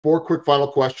4 quick final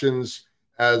questions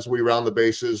as we round the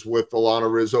bases with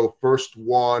Alanna Rizzo. First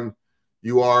one,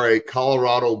 you are a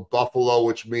Colorado Buffalo,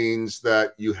 which means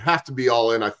that you have to be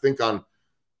all in, I think, on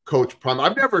Coach Prime.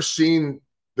 I've never seen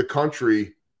the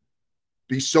country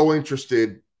be so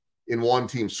interested in one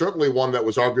team, certainly one that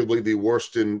was arguably the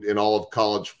worst in all of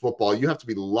college football. You have to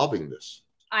be loving this.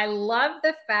 I love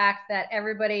the fact that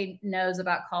everybody knows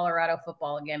about Colorado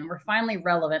football again. We're finally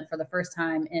relevant for the first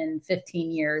time in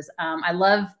 15 years. I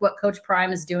love what Coach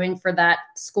Prime is doing for that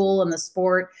school and the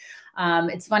sport.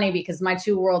 It's funny because my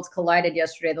two worlds collided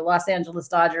yesterday. The Los Angeles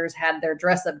Dodgers had their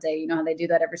dress-up day. You know how they do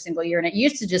that every single year. And it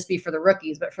used to just be for the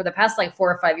rookies, but for the past like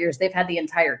 4 or 5 years, they've had the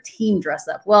entire team dress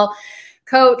up. Well,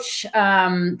 Coach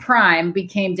Prime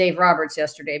became Dave Roberts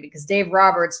yesterday because Dave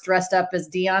Roberts dressed up as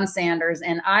Deion Sanders,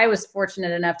 and I was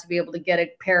fortunate enough to be able to get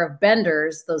a pair of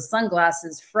Benders, those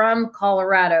sunglasses from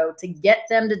Colorado, to get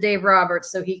them to Dave Roberts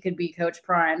so he could be Coach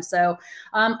Prime. So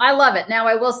I love it. Now,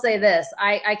 I will say this.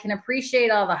 I can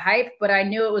appreciate all the hype, but I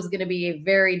knew it was going to be a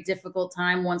very difficult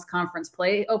time once conference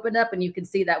play opened up, and you can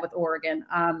see that with Oregon.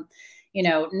 You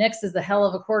know, Nix is a hell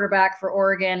of a quarterback for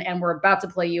Oregon, and we're about to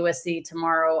play USC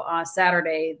tomorrow,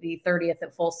 Saturday, the 30th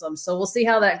at Folsom. So we'll see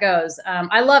how that goes.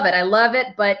 I love it. I love it.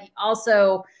 But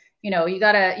also, you know, you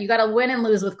gotta win and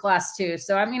lose with class too.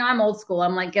 So, I mean, I'm old school.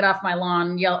 I'm like, get off my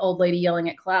lawn, old lady yelling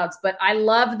at clouds. But I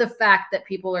love the fact that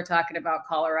people are talking about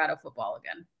Colorado football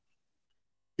again.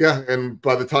 Yeah, and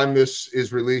by the time this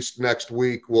is released next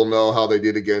week, we'll know how they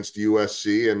did against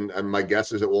USC. And my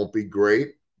guess is it won't be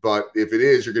great. But if it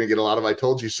is, you're going to get a lot of I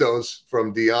told you so's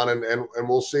from Deion, and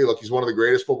we'll see. Look, he's one of the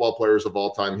greatest football players of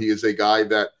all time. He is a guy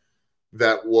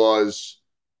that was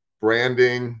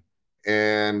branding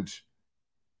and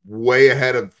way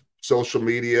ahead of social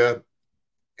media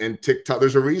and TikTok.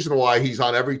 There's a reason why he's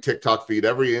on every TikTok feed,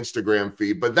 every Instagram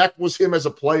feed, but that was him as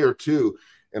a player too,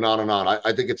 and on and on.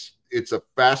 I think it's a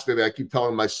fascinating, I keep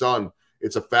telling my son,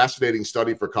 it's a fascinating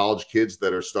study for college kids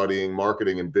that are studying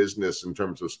marketing and business in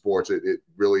terms of sports. It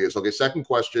really is. Okay, second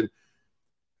question.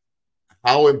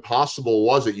 How impossible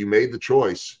was it? You made the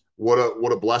choice. What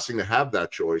a blessing to have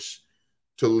that choice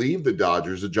to leave the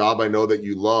Dodgers, a job I know that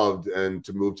you loved, and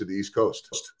to move to the East Coast.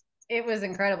 It was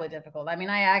incredibly difficult. I mean,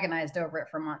 I agonized over it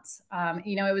for months.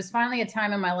 You know, it was finally a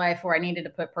time in my life where I needed to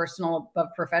put personal above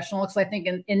professional. So I think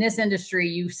in this industry,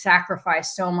 you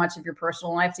sacrifice so much of your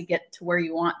personal life to get to where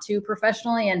you want to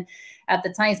professionally. And at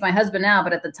the time, he's my husband now,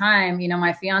 but at the time, you know,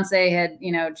 my fiance had,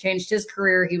 you know, changed his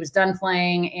career. He was done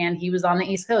playing and he was on the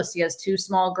East Coast. He has 2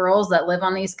 small girls that live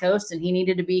on the East Coast, and he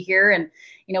needed to be here. And,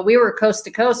 you know, we were coast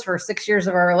to coast for 6 years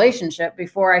of our relationship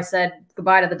before I said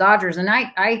goodbye to the Dodgers. And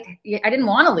I didn't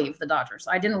want to leave the Dodgers.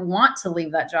 I didn't want to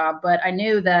leave that job, but I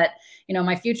knew that, you know,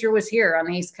 my future was here on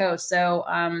the East Coast. So,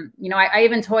 you know, I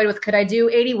even toyed with, could I do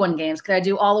 81 games? Could I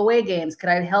do all away games? Could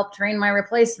I help train my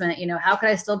replacement? You know, how could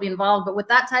I still be involved? But with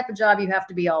that type of job, you have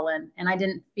to be all in. And I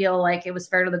didn't feel like it was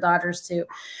fair to the Dodgers to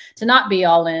not be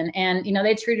all in. And, you know,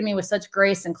 they treated me with such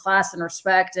grace and class and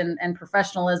respect and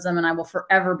professionalism. And I will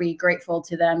forever be grateful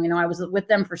to them. You know, I was with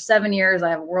them for 7 years.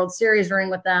 I have a World Series ring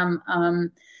with them.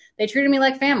 They treated me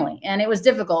like family, and it was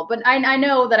difficult, but I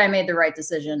know that I made the right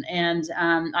decision. And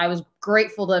I was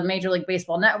grateful to Major League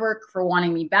Baseball Network for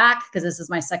wanting me back, because this is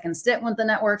my second stint with the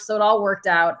network. So it all worked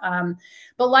out.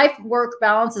 But life-work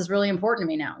balance is really important to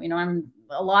me now. You know, I'm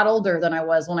a lot older than I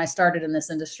was when I started in this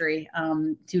industry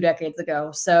 2 decades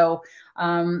ago. So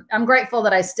I'm grateful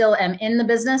that I still am in the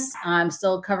business. I'm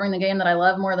still covering the game that I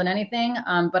love more than anything,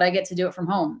 but I get to do it from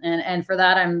home. And for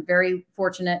that, I'm very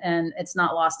fortunate, and it's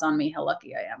not lost on me how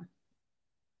lucky I am.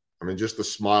 I mean, just the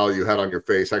smile you had on your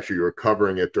face, actually, you were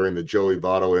covering it during the Joey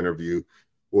Votto interview,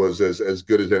 was as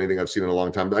good as anything I've seen in a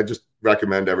long time. I just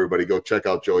recommend everybody go check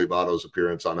out Joey Votto's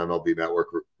appearance on MLB Network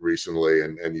recently,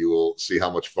 and you will see how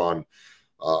much fun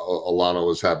Alanna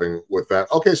was having with that.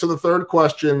 Okay, so the third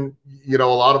question, you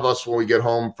know, a lot of us, when we get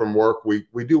home from work, we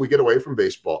get away from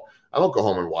baseball. I don't go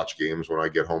home and watch games when I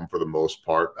get home for the most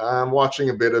part. I'm watching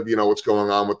a bit of, you know, what's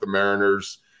going on with the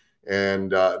Mariners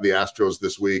and the Astros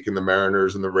this week, and the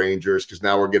Mariners and the Rangers, because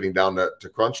now we're getting down to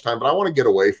crunch time. But I want to get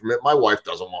away from it. My wife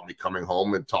doesn't want me coming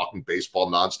home and talking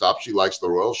baseball nonstop. She likes the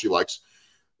Royals. She likes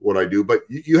what I do. But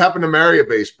you happen to marry a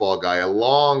baseball guy, a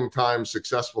long-time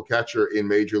successful catcher in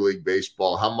Major League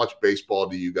Baseball. How much baseball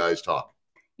do you guys talk?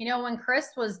 You know, when Chris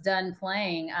was done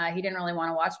playing, he didn't really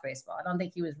want to watch baseball. I don't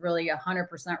think he was really 100%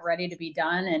 ready to be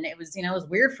done. And it was, you know, it was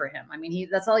weird for him. I mean,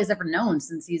 that's all he's ever known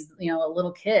since he's, you know, a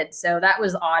little kid. So that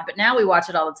was odd. But now we watch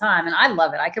it all the time, and I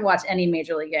love it. I could watch any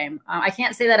Major League game. I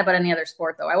can't say that about any other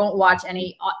sport, though. I won't watch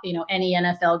any, you know, any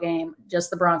NFL game,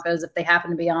 just the Broncos if they happen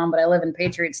to be on. But I live in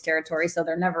Patriots territory, so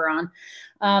they're never on.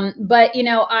 But, you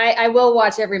know, I will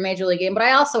watch every major league game, but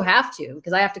I also have to,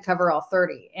 because I have to cover all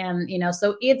 30. And, you know,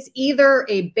 so it's either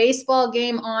a baseball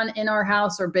game on in our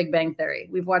house or Big Bang Theory.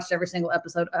 We've watched every single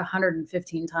episode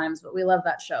 115 times, but we love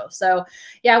that show. So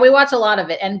yeah, we watch a lot of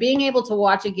it, and being able to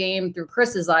watch a game through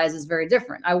Chris's eyes is very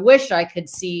different. I wish I could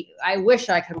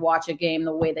watch a game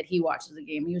the way that he watches a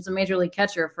game. He was a major league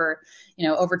catcher for, you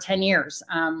know, over 10 years,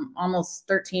 almost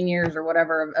 13 years or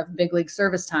whatever of big league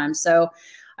service time. So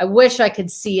I wish I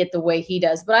could see it the way he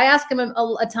does, but I ask him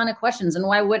a ton of questions, and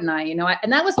why wouldn't I? You know,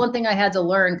 and that was one thing I had to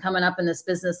learn coming up in this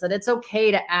business, that it's okay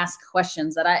to ask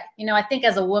questions. That I think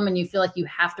as a woman, you feel like you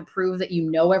have to prove that you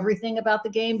know everything about the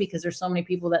game, because there's so many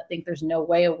people that think there's no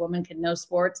way a woman can know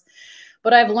sports.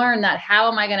 But I've learned that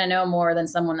how am I going to know more than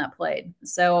someone that played?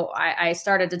 So I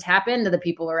started to tap into the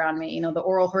people around me, you know, the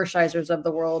Oral Hershiser's of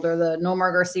the world, or the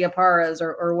Nomar Garcia Parras,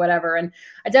 or whatever. And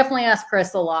I definitely ask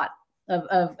Chris a lot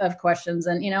of questions,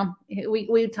 and, you know,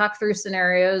 we talk through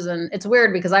scenarios, and it's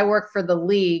weird because I work for the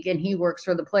league and he works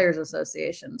for the Players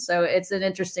Association, so it's an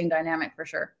interesting dynamic for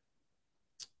sure.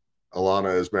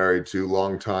 Alanna is married to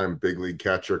longtime big league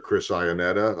catcher Chris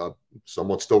Iannetta,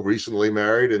 somewhat still recently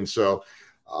married, and so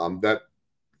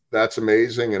that's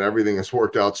amazing, and everything has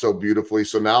worked out so beautifully.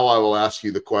 So now I will ask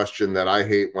you the question that I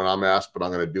hate when I'm asked, but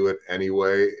I'm going to do it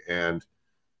anyway, and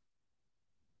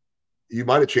you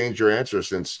might have changed your answer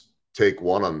since take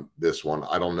one on this one.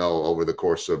 I don't know, over the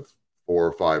course of 4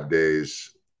 or 5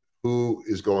 days, who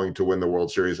is going to win the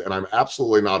World Series. And I'm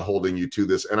absolutely not holding you to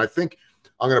this. And I think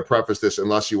I'm going to preface this,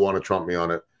 unless you want to trump me on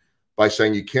it, by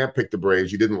saying you can't pick the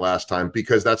Braves. You didn't last time,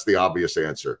 because that's the obvious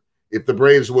answer. If the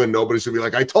Braves win, nobody's going to be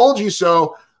like, I told you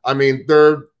so. I mean,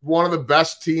 they're one of the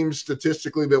best teams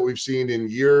statistically that we've seen in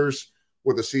years,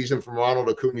 with a season from Ronald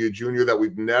Acuna Jr. that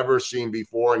we've never seen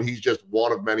before. And he's just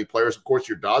one of many players. Of course,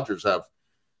 your Dodgers have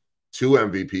 2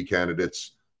 MVP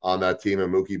candidates on that team,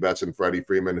 and Mookie Betts and Freddie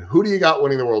Freeman. Who do you got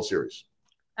winning the World Series?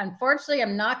 Unfortunately,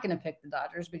 I'm not going to pick the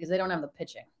Dodgers because they don't have the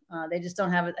pitching. They just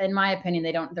don't have it. In my opinion,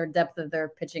 they don't. Their depth of their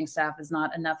pitching staff is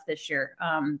not enough this year.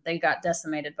 They got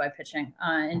decimated by pitching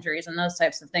injuries and those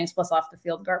types of things, plus off the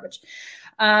field garbage.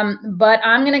 But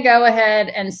I'm going to go ahead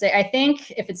and say, I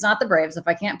think if it's not the Braves, if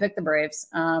I can't pick the Braves,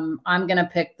 I'm going to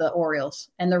pick the Orioles.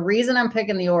 And the reason I'm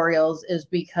picking the Orioles is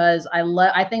because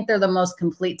I think they're the most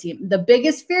complete team. The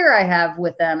biggest fear I have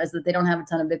with them is that they don't have a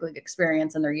ton of big league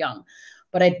experience and they're young.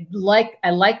 But I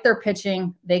like their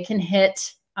pitching. They can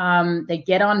hit. They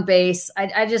get on base.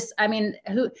 I mean,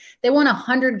 they won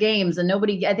 100 games, and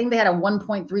I think they had a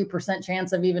 1.3%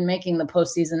 chance of even making the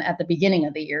postseason at the beginning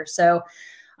of the year. So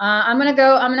I'm gonna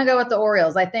go with the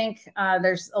Orioles. I think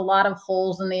there's a lot of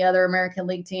holes in the other American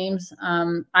League teams.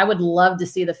 I would love to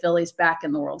see the Phillies back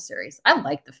in the World Series. I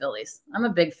like the Phillies. I'm a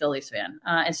big Phillies fan.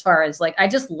 As far as I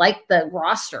just like the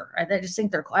roster. I just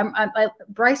think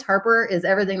Bryce Harper is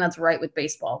everything that's right with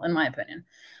baseball, in my opinion.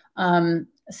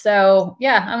 So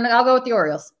yeah, I'll go with the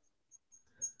Orioles.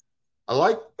 I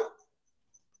like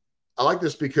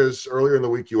this because earlier in the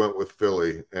week you went with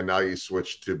Philly, and now you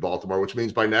switched to Baltimore, which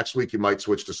means by next week you might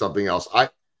switch to something else.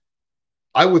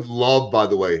 I would love, by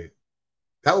the way,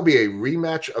 that would be a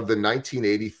rematch of the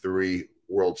 1983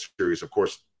 World Series. Of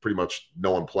course, pretty much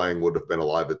no one playing would have been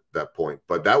alive at that point,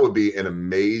 but that would be an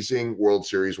amazing World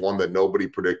Series, one that nobody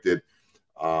predicted.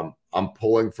 I'm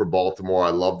pulling for Baltimore.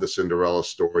 I love the Cinderella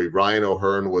story. Ryan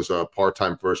O'Hearn was a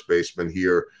part-time first baseman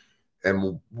here.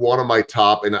 And one of my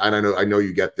top, and I know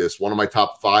you get this, one of my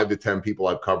top 5 to 10 people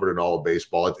I've covered in all of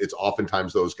baseball. It's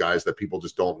oftentimes those guys that people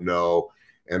just don't know,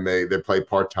 and they play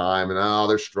part-time, and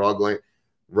they're struggling.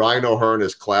 Ryan O'Hearn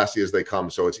is classy as they come,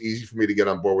 so it's easy for me to get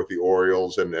on board with the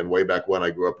Orioles. And way back when I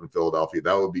grew up in Philadelphia,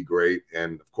 that would be great.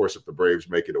 And of course, if the Braves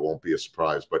make it, it won't be a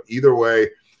surprise. But either way,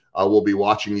 we'll be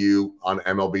watching you on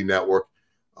MLB Network.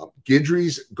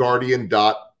 Guidry's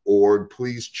Guardian.org.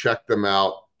 Please check them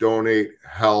out. Donate,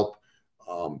 help.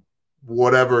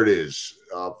 Whatever it is,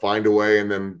 find a way,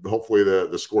 and then hopefully the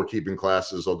scorekeeping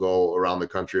classes will go around the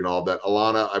country and all that.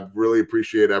 Alanna, I really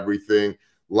appreciate everything.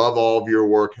 Love all of your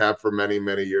work. Have for many,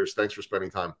 many years. Thanks for spending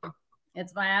time.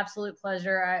 It's my absolute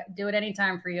pleasure. I do it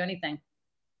anytime for you. Anything.